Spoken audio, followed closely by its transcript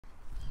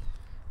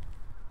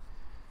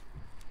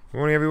Good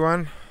morning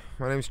everyone,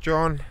 my name's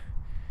John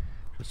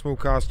from Small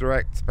Cars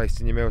Direct, based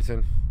in New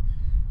Milton,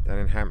 down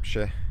in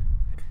Hampshire.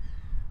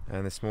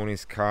 And this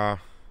morning's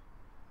car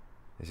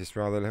is just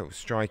rather little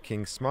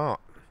striking smart.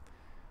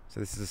 So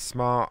this is a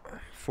smart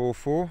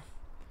ForFour.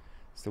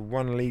 It's the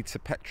 1 litre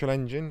petrol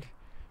engine,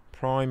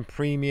 prime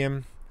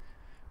premium,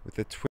 with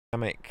the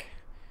twin-dynamic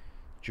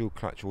dual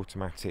clutch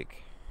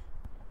automatic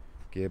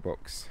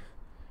gearbox.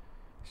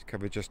 It's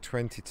covered just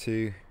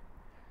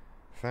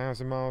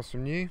 22,000 miles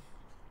from new.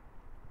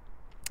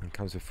 And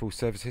comes with full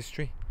service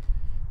history.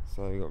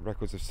 So we've got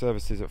records of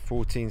services at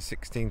 14,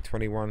 16,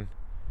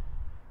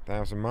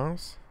 21,000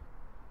 miles.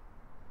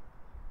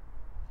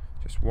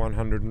 Just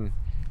 £180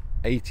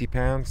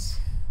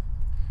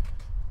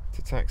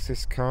 to tax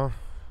this car.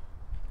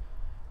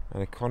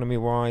 And economy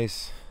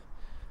wise,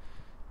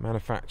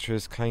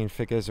 manufacturers claim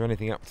figures are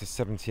anything up to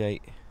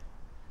 78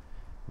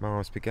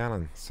 miles per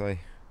gallon. So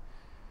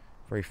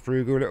very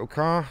frugal little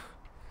car.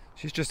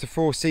 She's just a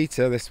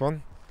 4-seater, this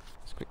one.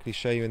 Let's quickly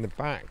show you in the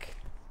back.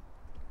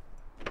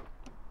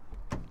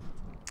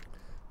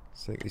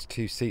 So these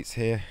 2 seats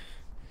here,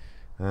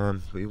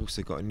 but you've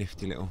also got a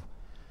nifty little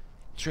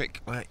trick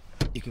where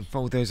you can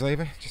fold those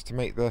over just to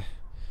make the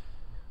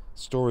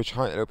storage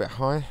height a little bit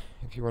higher.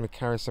 If you want to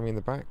carry something in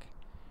the back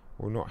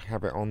or not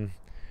have it on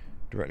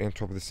directly on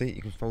top of the seat,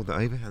 you can fold that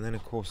over. And then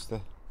of course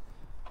the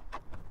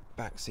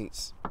back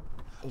seats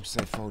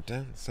also fold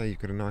down, so you've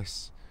got a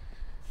nice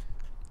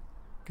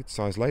good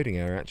sized loading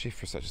area actually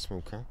for such a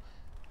small car.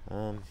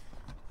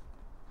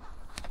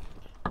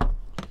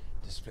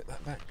 Just split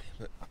that back,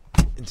 but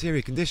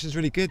interior conditions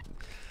really good.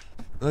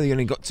 Although you've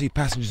only got 2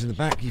 passengers in the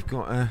back, you've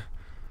got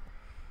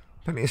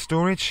plenty of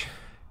storage,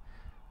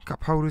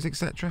 cup holders,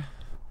 etc.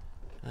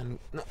 And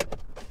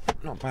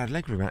not bad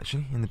legroom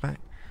actually in the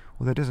back.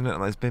 Although it doesn't look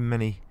like there's been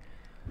many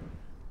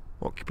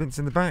occupants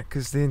in the back,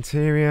 because the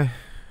interior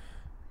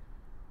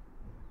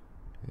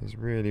is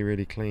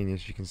really clean,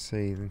 as you can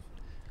see.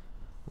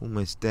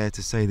 Almost dare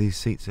to say these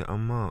seats are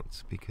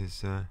unmarked,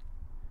 because I'm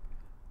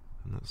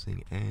not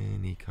seeing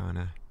any kind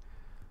of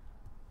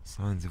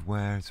signs of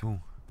wear at all.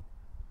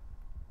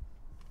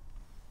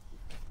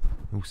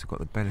 Also got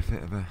the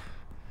benefit of a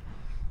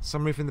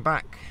sunroof in the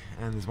back,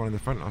 and there's one in the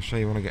front. I'll show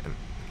you when I get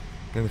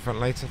in the front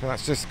later, but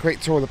that's just a quick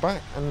tour of the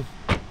back, and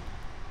I'll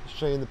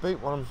show you in the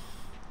boot while I'm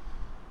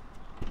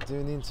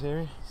doing the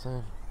interior.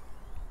 So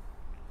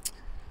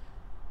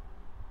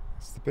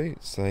that's the boot.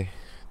 So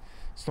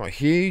it's not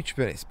huge,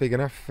 but it's big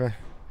enough for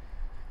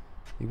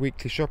your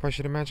weekly shop, I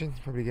should imagine.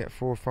 Probably get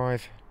 4 or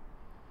 5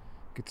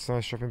 good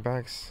sized shopping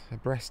bags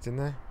abreast in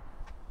there.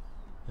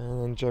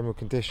 And then general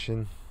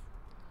condition,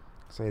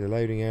 say the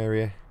loading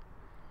area,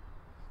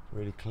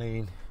 really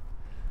clean,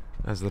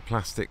 as the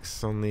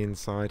plastics on the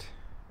inside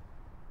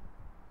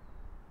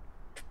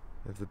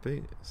of the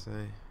boot, so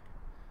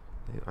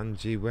no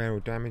undue wear or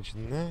damage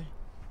in there.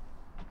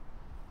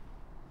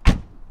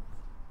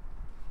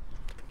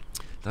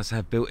 Does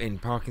have built-in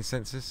parking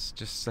sensors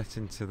just set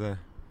into the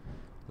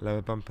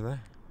lower bumper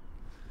there.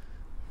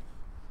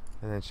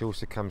 And then she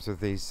also comes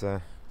with these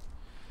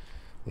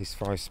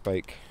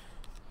 5-spoke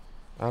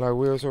alloy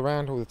wheels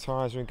around. All the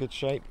tyres are in good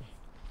shape,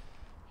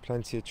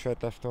 plenty of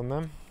tread left on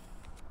them.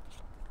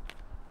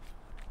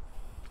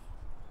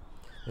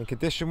 And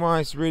condition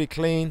wise, really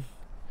clean.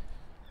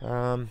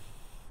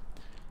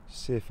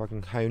 See if I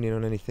can hone in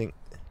on anything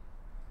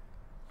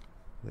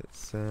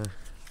that's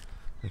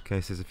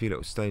okay. So there's a few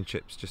little stone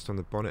chips just on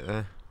the bonnet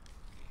there.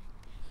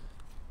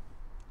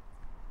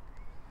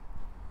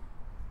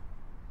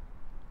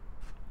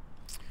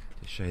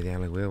 Show you the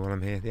alloy wheel while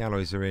I'm here. The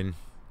alloys are in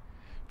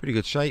pretty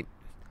good shape.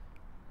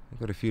 They've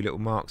got a few little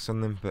marks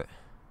on them, but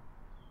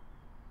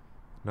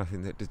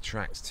nothing that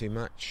detracts too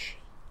much.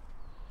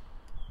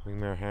 Wing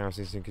mirror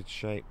housing's in good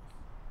shape.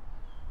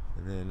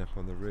 And then up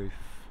on the roof,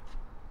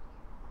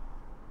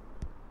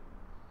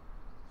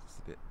 it's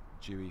a bit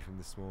dewy from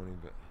this morning,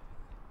 but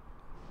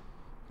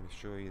I can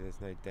assure you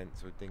there's no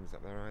dents or dings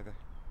up there either.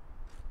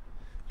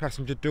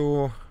 Passenger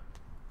door.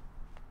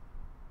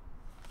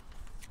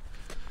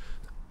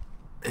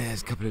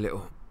 There's a couple of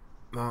little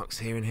marks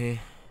here and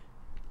here.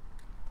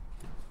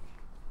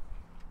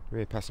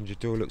 Rear passenger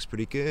door looks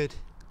pretty good.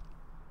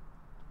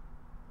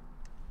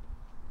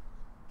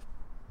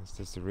 As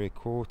does the rear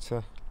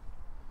quarter.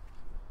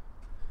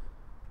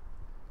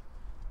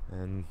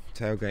 And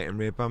tailgate and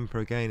rear bumper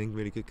again in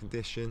really good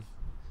condition.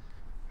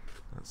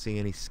 Not seeing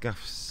any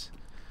scuffs.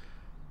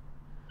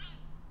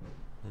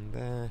 And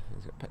there,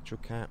 there's got a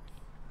petrol cap.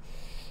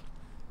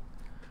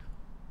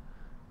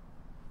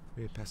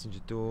 Rear passenger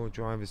door,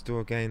 driver's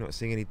door again, not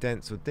seeing any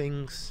dents or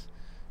dings.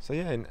 So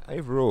yeah, and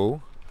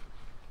overall,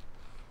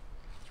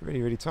 it's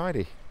really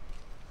tidy.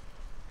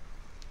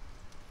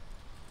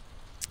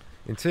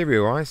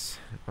 Interior wise,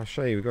 I'll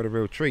show you, we've got a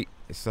real treat.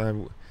 It's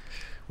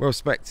well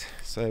spec'd,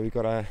 so we've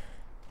got not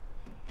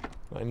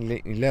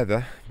only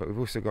leather, but we've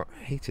also got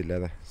heated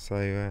leather. So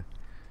you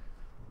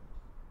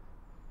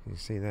can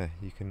see there,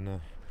 you can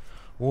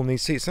warm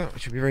these seats up,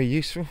 which will be very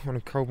useful on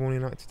a cold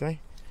morning like today.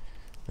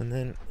 And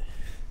then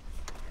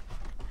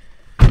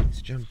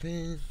let's jump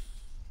in.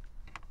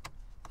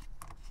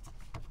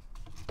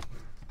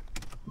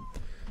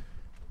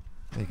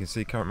 You can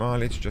see current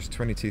mileage just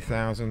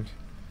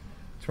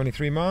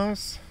 22,023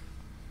 miles,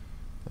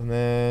 and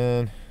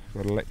then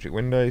got electric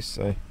windows.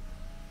 So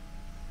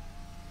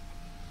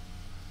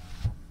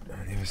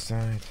on the other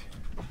side,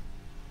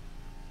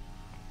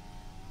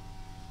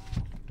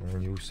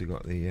 and you also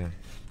got the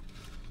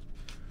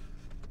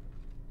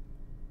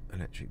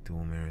electric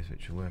door mirrors,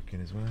 which are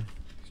working as well.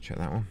 Let's check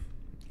that one.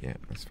 Yeah,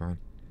 that's fine.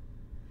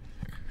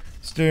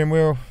 Steering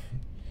wheel,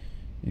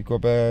 you've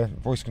got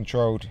voice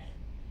controlled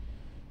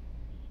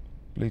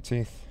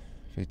Bluetooth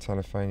for your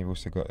telephone. You've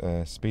also got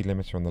a speed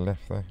limiter on the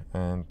left there,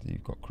 and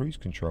you've got cruise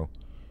control.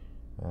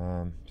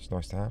 It's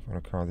nice to have on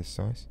a car this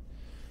size.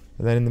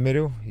 And then in the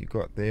middle you've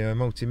got the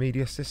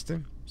multimedia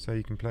system, so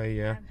you can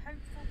play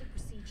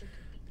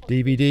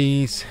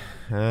DVDs.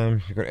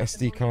 You've got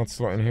SD card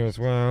slot in here as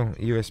well,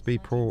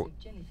 USB port.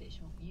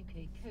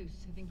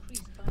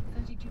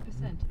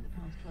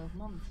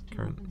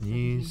 Current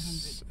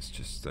news, it's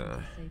just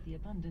there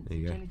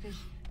you go.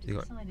 You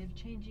got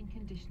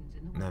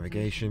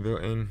navigation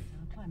built in,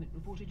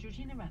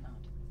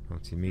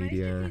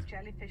 multimedia.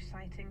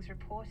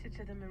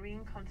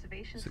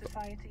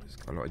 It's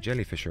got a lot of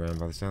jellyfish around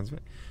by the sounds of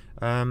it.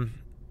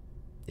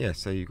 Yeah,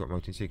 so you've got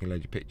multi, so you can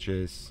load your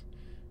pictures,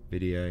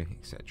 video,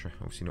 etc.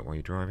 Obviously not while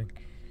you're driving.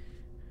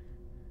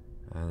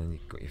 And then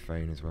you've got your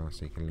phone as well,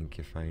 so you can link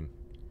your phone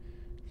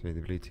through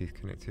the Bluetooth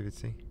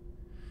connectivity.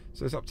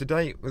 So it's up to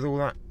date with all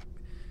that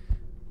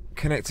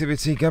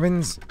connectivity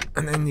gubbins.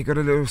 And then you've got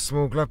a little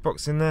small glove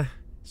box in there.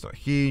 It's not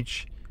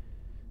huge,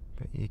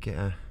 but you get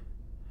a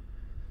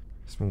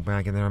small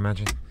bag in there, I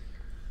imagine.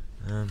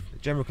 The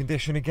general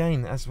condition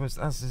again, as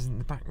is in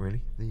the back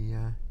really.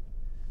 The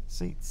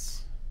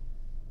seats,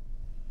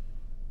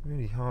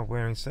 really hard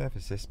wearing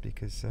surfaces,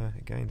 because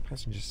again, the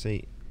passenger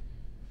seat,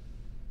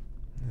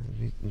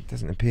 it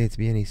doesn't appear to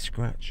be any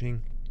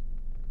scratching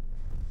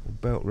or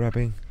belt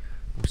rubbing.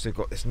 Also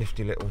got this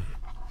nifty little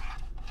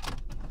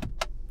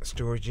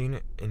storage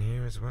unit in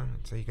here as well,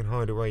 so you can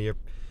hide away your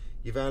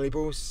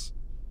valuables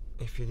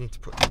if you need to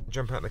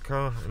jump out of the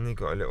car. And you've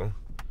got a little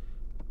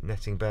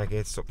netting bag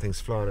here to stop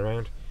things flying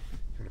around.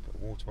 You're going to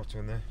put a water bottle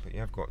in there, but you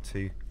have got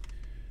two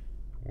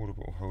water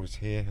bottle holders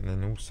here, and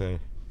then also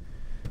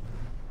a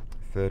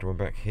third one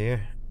back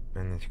here.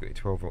 And then you've got your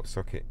 12 volt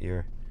socket,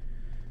 your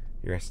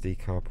SD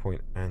card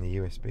point, and the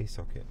USB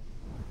socket.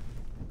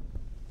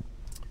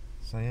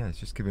 So yeah, let's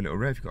just give it a little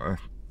rev. You've got a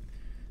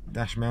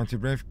dash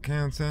mounted rev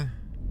counter,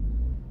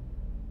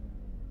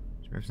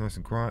 which revs nice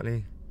and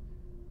quietly.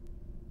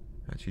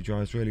 Actually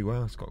drives really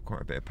well. It's got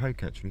quite a bit of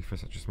poke actually for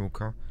such a small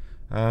car.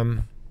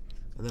 And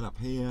then up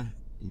here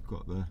you've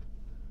got the,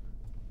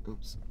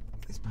 oops,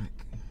 it's back.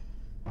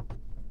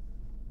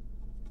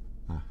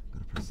 Gotta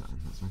press that in,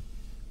 that's fine.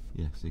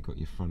 Yeah, so you've got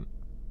your front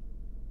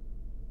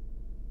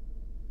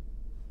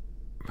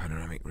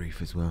panoramic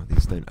roof as well.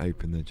 These don't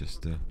open, they're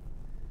just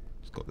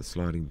got the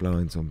sliding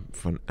blinds on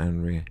front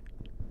and rear,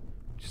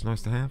 which is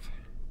nice to have.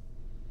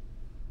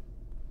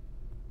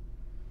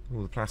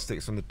 All the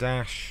plastics on the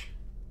dash,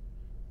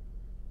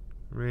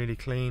 really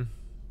clean.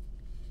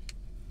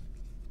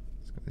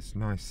 It's got this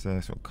nice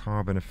sort of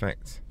carbon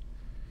effect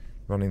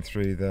running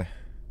through the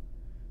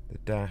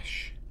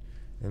dash,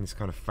 and this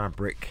kind of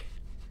fabric,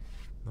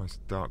 nice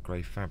dark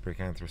grey fabric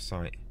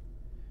anthracite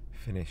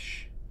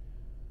finish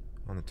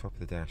on the top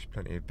of the dash.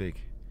 Plenty of big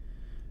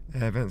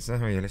air vents there.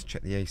 Oh yeah, let's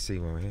check the AC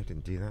while we're here.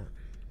 Didn't do that.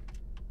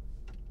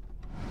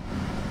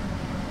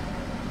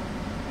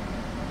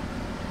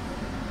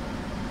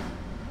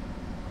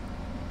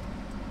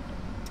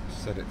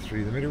 Set it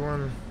through the middle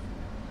one.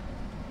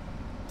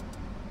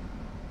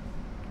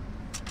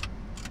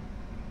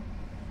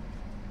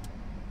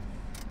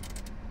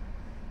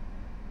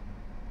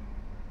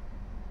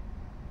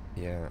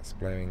 Yeah, that's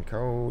blowing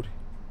cold.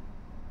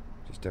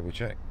 Just double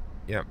check.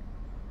 Yep.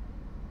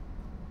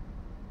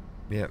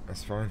 Yep,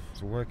 that's fine.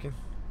 It's all working.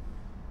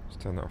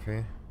 Just turn that off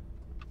here.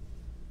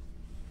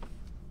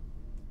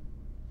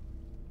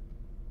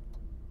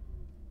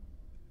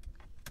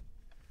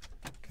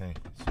 Okay,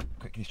 let's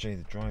quickly show you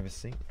the driver's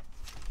seat.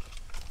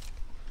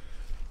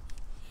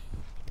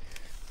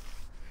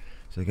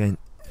 So again,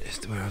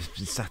 just where I've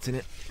been sat in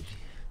it.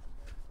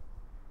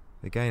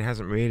 Again,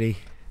 hasn't really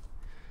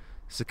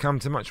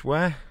succumbed to much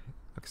wear.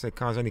 Like I said,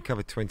 car's only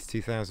covered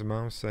 22,000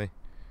 miles, so I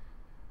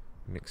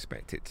wouldn't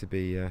expect it to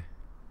be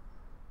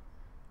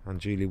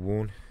unduly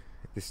worn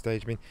at this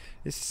stage. I mean,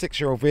 it's a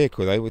 6-year-old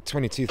vehicle though with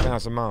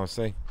 22,000 miles,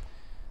 so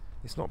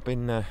it's not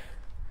been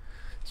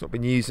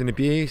used and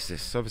abused.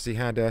 It's obviously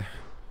had a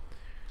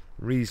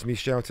reasonably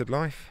sheltered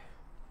life.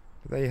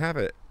 But there you have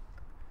it.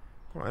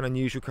 Quite an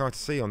unusual car to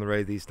see on the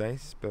road these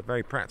days, but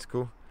very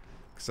practical.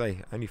 Like I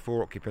say, only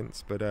 4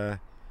 occupants, but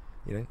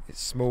you know,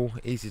 it's small,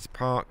 easy to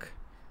park,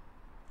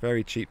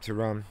 very cheap to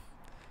run.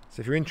 So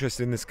if you're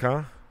interested in this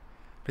car,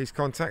 please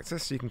contact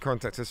us. You can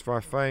contact us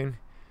via phone,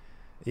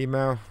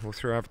 email, or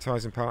through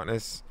advertising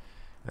partners,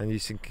 and you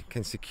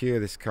can secure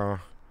this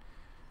car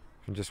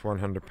from just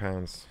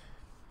 £100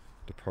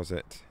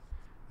 deposit.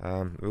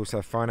 We also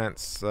have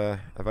finance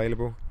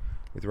available,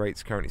 with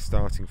rates currently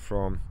starting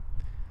from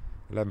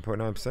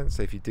 11.9%.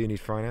 So if you do need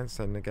finance,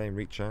 then again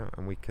reach out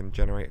and we can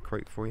generate a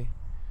quote for you.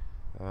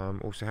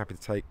 Also happy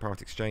to take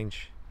part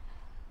exchange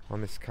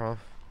on this car.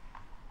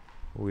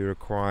 All we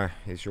require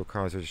is your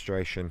car's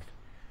registration,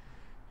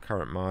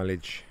 current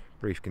mileage,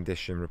 brief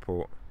condition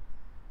report,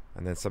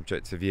 and then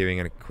subject to viewing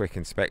and a quick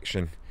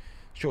inspection,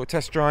 short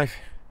test drive,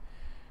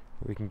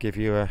 we can give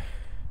you a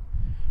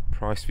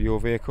price for your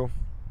vehicle.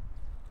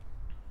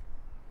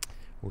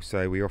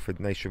 Also, we offered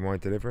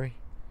nationwide delivery,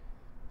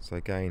 so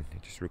again you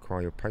just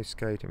require your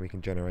postcode and we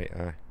can generate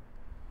a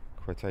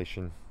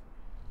quotation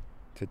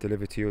to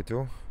deliver to your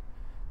door.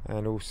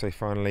 And also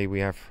finally, we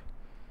have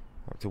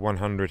up to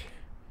 100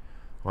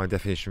 high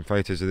definition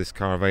photos of this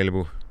car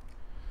available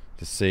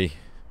to see.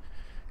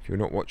 If you're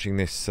not watching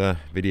this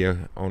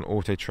video on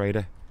Auto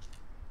Trader,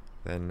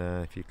 then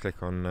if you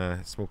click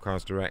on Small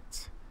Cars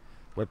Direct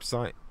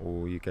website,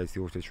 or you go to the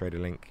Auto Trader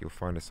link, you'll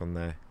find us on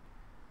there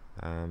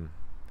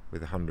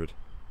with 100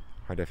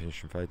 high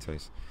definition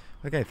photos.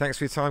 Okay, thanks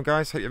for your time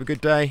guys, hope you have a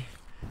good day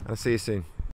and I'll see you soon.